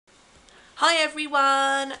Hi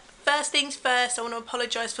everyone! First things first, I want to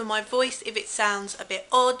apologise for my voice if it sounds a bit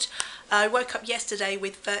odd. I woke up yesterday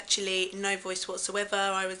with virtually no voice whatsoever.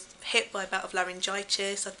 I was hit by a bout of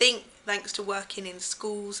laryngitis. I think thanks to working in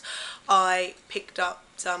schools I picked up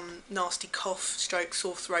some nasty cough stroke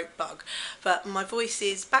sore throat bug. But my voice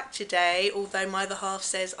is back today, although my other half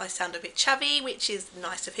says I sound a bit chavvy, which is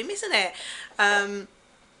nice of him, isn't it?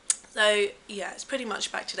 So yeah, it's pretty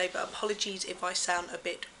much back today, but apologies if I sound a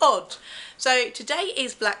bit odd. So today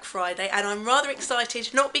is Black Friday and I'm rather excited,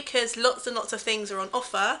 not because lots and lots of things are on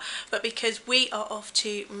offer, but because we are off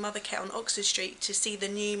to Mothercare on Oxford Street to see the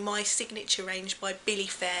new My Signature range by Billie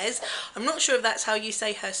Faiers. I'm not sure if that's how you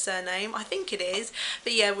say her surname, I think it is,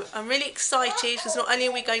 but yeah, I'm really excited because not only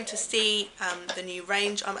are we going to see the new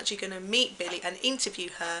range, I'm actually going to meet Billie and interview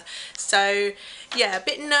her. So yeah, a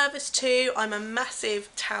bit nervous too. I'm a massive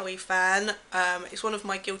Towie fan. It's one of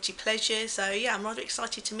my guilty pleasures, so yeah, I'm rather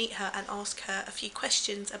excited to meet her and ask her a few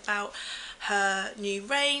questions about her new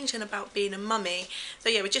range and about being a mummy. So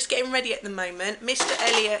yeah, we're just getting ready at the moment. Mr.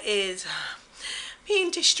 Elliot is being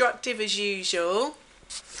destructive as usual.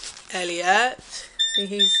 Elliot, see,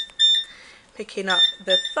 he's picking up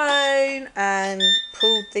the phone and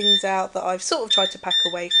pulled things out that I've sort of tried to pack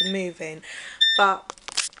away for moving, but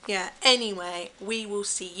yeah, anyway, we will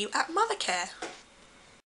see you at Mothercare.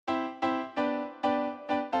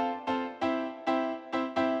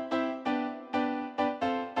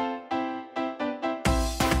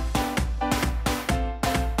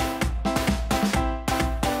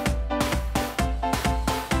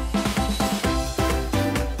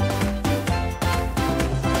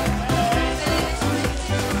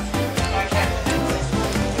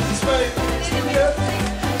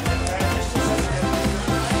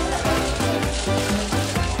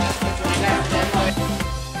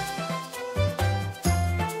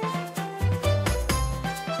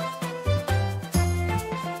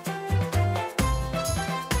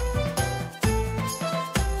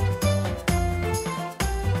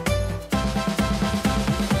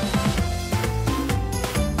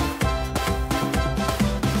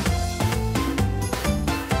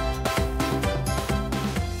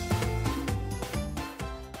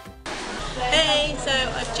 Hey, so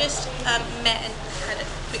I've just met and had a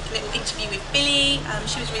quick little interview with Billie.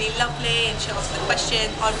 She was really lovely and she asked the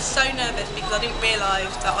question. I was so nervous because I didn't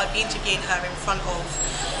realise that I'd be interviewing her in front of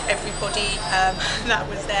everybody that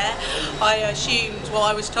was there. I assumed, well,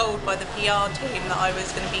 I was told by the PR team that I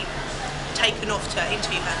was going to be taken off to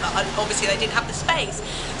interview her, but obviously they didn't have the space.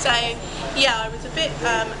 So yeah, I was a bit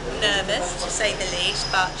nervous to say the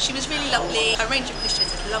least, but she was really lovely. Her range of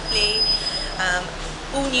questions is lovely.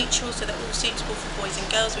 All neutral, so they're all suitable for boys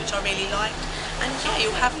and girls, which I really liked. And yeah,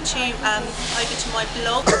 you'll have to over to my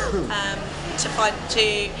blog to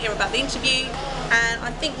hear about the interview. And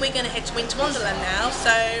I think we're going to head to Winter Wonderland now, so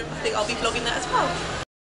I think I'll be vlogging that as well.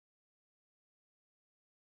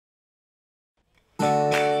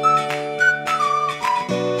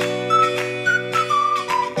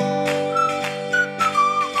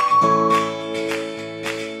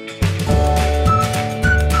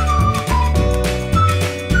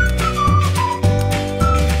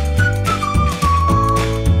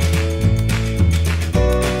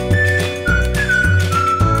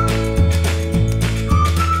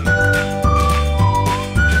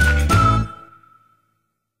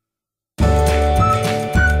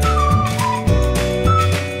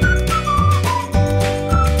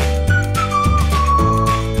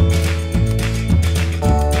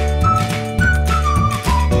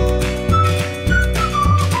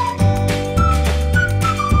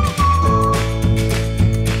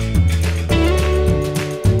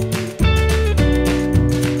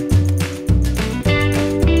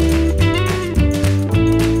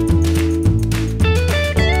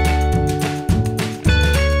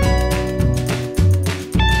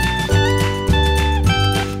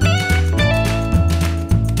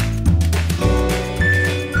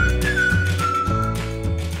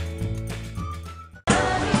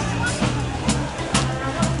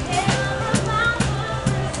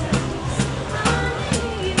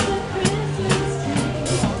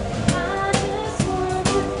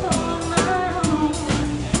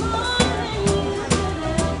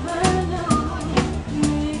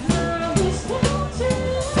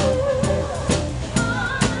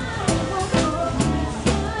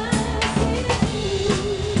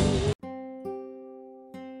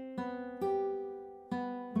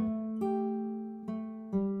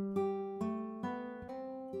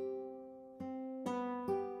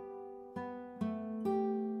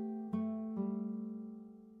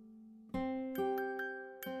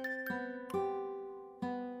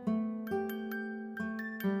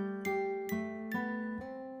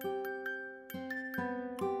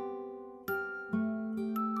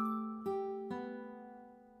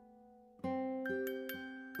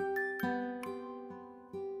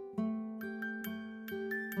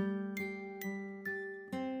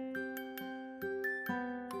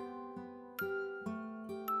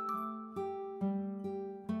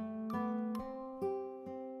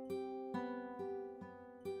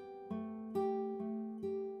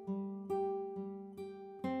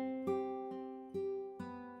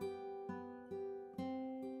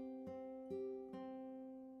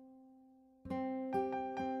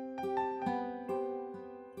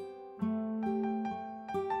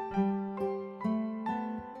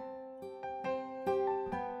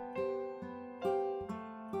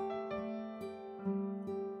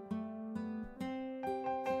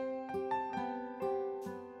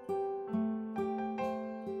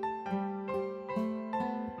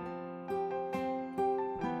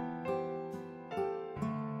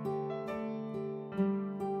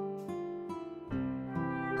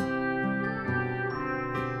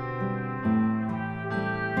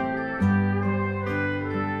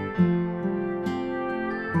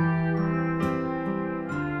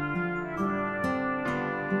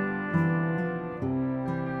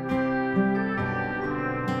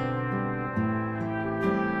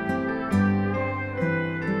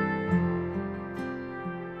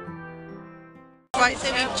 Right,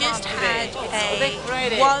 so we've just had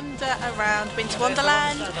a wander around Winter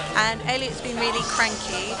Wonderland, and Elliot's been really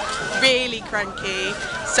cranky,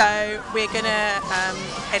 so we're gonna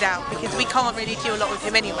head out because we can't really do a lot with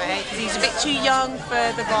him anyway because he's a bit too young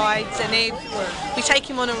for the rides, and if we take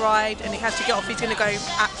him on a ride and he has to get off, he's gonna go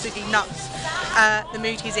absolutely nuts. The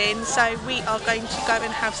mood he's in, so we are going to go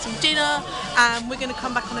and have some dinner, and we're going to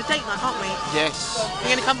come back on a date night, aren't we? Yes. We're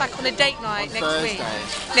going to come back on a date night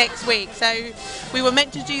next week. So we were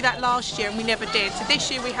meant to do that last year and we never did, so this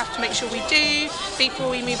year we have to make sure we do before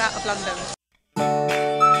we move out of London.